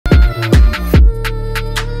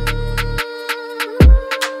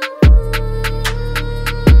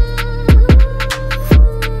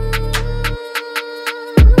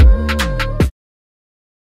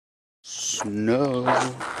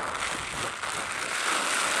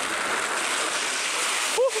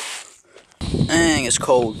Dang, it's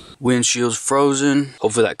cold. Windshield's frozen.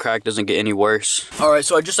 Hopefully that crack doesn't get any worse. Alright,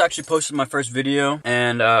 so I just actually posted my first video,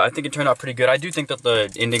 and I think it turned out pretty good. I do think that the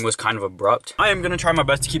ending was kind of abrupt. I am gonna try my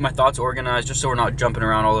best to keep my thoughts organized, just so we're not jumping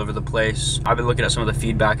around all over the place. I've been looking at some of the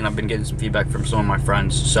feedback, and I've been getting some feedback from some of my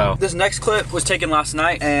friends. So this next clip was taken last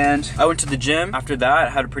night, and I went to the gym. After that, I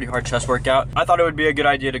had a pretty hard chest workout. I thought it would be a good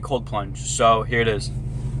idea to cold plunge, so here it is.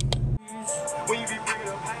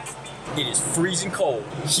 It is freezing cold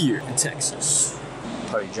here in Texas.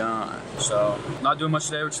 Party John. So, not doing much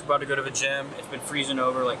today. We're just about to go to the gym. It's been freezing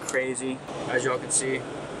over like crazy, as y'all can see.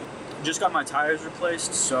 Just got my tires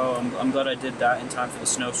replaced, so I'm glad I did that in time for the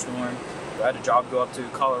snowstorm. I had a job go up to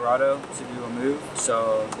Colorado to do a move,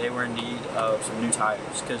 so they were in need of some new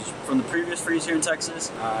tires. Because from the previous freeze here in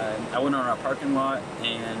Texas, I went on our parking lot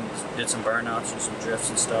and did some burnouts and some drifts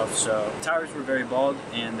and stuff. So tires were very bald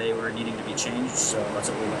and they were needing to be changed, so that's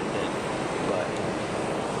what we went and did.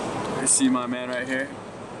 But you see my man right here.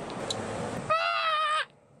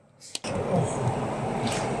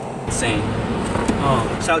 Insane.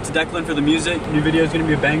 Shout out to Declan for the music. New video is gonna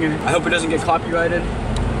be a banger. I hope it doesn't get copyrighted.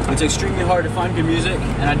 It's extremely hard to find good music,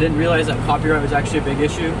 and I didn't realize that copyright was actually a big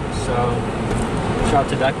issue, so shout out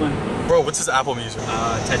to Declan. Bro, what's his Apple Music?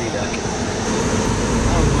 Teddy Deck.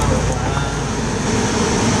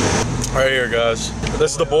 Right here, guys.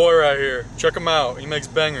 This is the boy right here. Check him out. He makes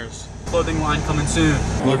bangers. Clothing line coming soon.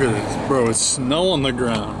 Look at this, bro. It's snow on the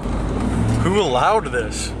ground. Who allowed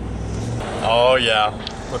this? Oh, yeah.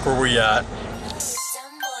 Look where we at.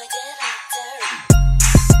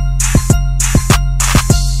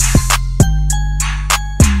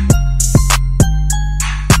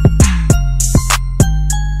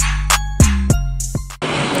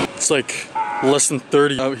 It's like less than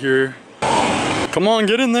 30 out here. Come on,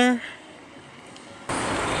 get in there.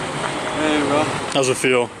 Hey, bro. How's it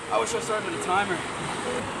feel? I wish I started a timer.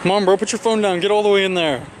 Come on, bro, put your phone down. Get all the way in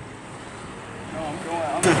there. No, I'm going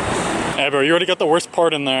out. Hey, bro, you already got the worst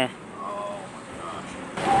part in there. Oh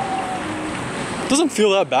my gosh. It doesn't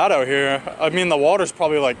feel that bad out here. I mean, the water's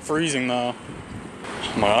probably like freezing though.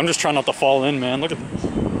 I'm just trying not to fall in, man. Look at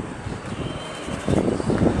this.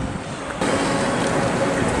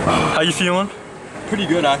 How you feeling? Pretty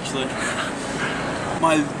good, actually.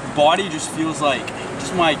 My body just feels like,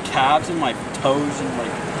 just my calves and my toes and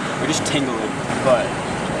like, they're just tingling. But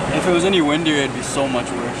if it was any windier, it'd be so much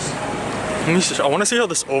worse. Let me see, I want to see how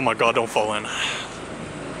this, oh my God, don't fall in.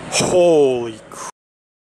 Holy crap.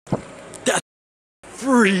 That's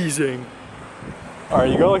freezing. All right,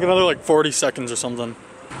 you got like another like 40 seconds or something.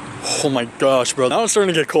 Oh my gosh, bro. Now it's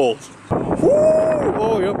starting to get cold. Woo!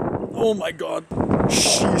 Oh, yep. Oh my God.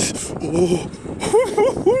 Jeez. Oh.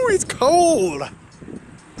 It's cold.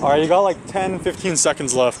 All right, you got like 10, 15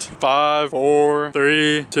 seconds left. 5, 4,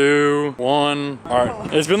 3, 2, 1. All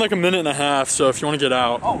right, it's been like a minute and a half, so if you want to get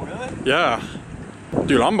out. Oh, really? Yeah.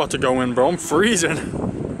 Dude, I'm about to go in, bro. I'm freezing.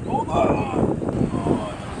 Hold on.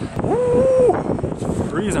 Woo! It's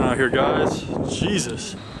freezing out here, guys.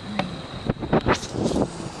 Jesus.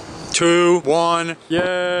 2, 1.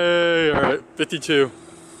 Yay! All right, 52.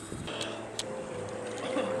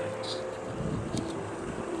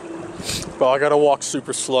 But I gotta walk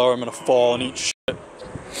super slow. I'm gonna fall and eat shit.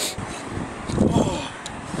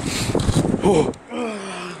 Oh.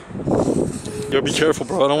 Yo, be careful,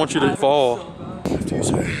 bro. I don't want you to fall.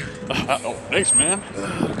 Oh, thanks, man.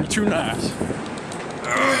 You're too nice.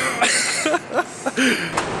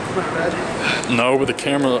 No, but the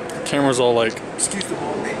camera's all like. Excuse the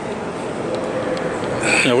bulk.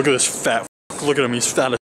 Yeah, look at this fat. Look at him. He's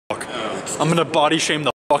fat as fuck. I'm gonna body shame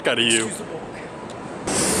the fuck out of you.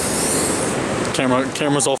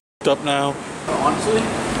 Camera's all fucked up now. Honestly,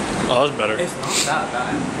 oh, that's better. it's not that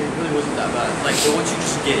bad. It really wasn't that bad. Like, but once you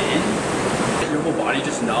just get in, your whole body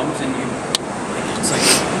just numbs and you, like, it's like,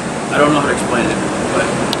 I don't know how to explain it,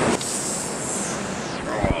 but.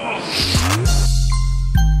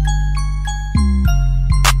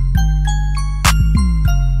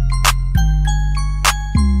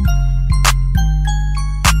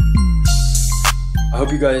 I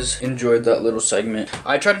hope you guys enjoyed that little segment.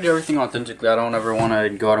 I try to do everything authentically. I don't ever want to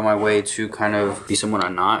go out of my way to kind of be someone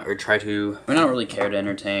I'm not, or try to, I don't really care to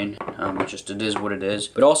entertain. It is what it is.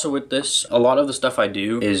 But also with this, a lot of the stuff I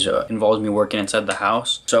do is involves me working inside the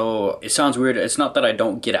house. So it sounds weird. It's not that I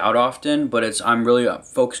don't get out often, but I'm really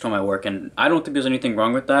focused on my work, and I don't think there's anything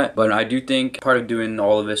wrong with that. But I do think part of doing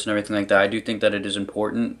all of this and everything like that, I do think that it is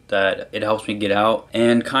important that it helps me get out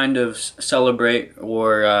and kind of celebrate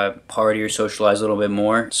or party or socialize a little bit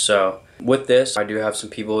more. So With this, I do have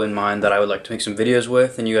some people in mind that I would like to make some videos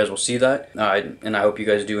with, and you guys will see that. And I hope you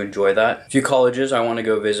guys do enjoy that. A few colleges I want to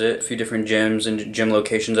go visit, a few different gyms and gym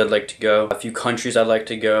locations I'd like to go, a few countries I'd like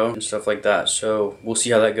to go, and stuff like that. So we'll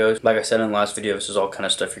see how that goes. Like I said in the last video, this is all kind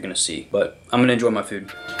of stuff you're gonna see. But I'm gonna enjoy my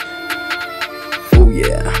food. Oh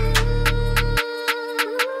yeah.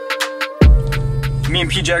 Me and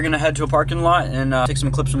PJ are gonna head to a parking lot and take some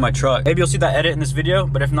clips from my truck. Maybe you'll see that edit in this video,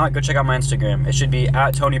 but if not, go check out my Instagram. It should be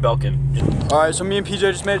at Tony Belkin. All right, so me and PJ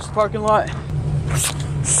just made it to the parking lot.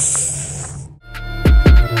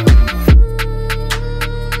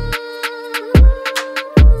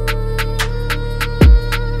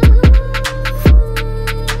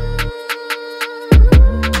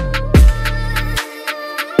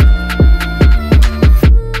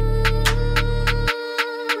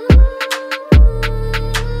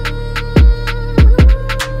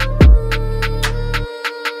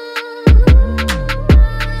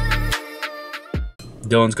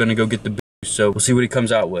 Dylan's gonna go get the booze, so we'll see what he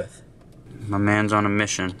comes out with. My man's on a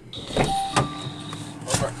mission.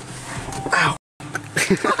 Ow!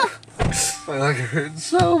 My leg hurts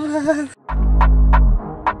so bad.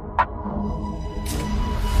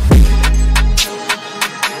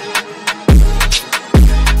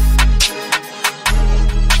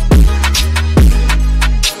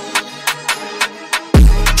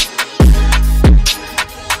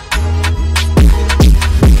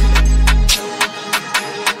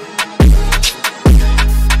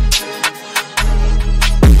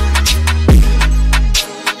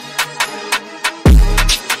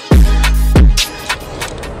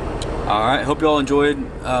 Alright, hope you all enjoyed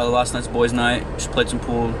last night's boys' night. Just played some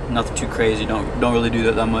pool, nothing too crazy. Don't really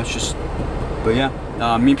do that much. But yeah,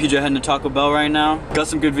 me and PJ heading to Taco Bell right now. Got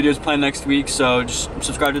some good videos planned next week, so just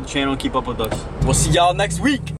subscribe to the channel and keep up with us. We'll see y'all next week.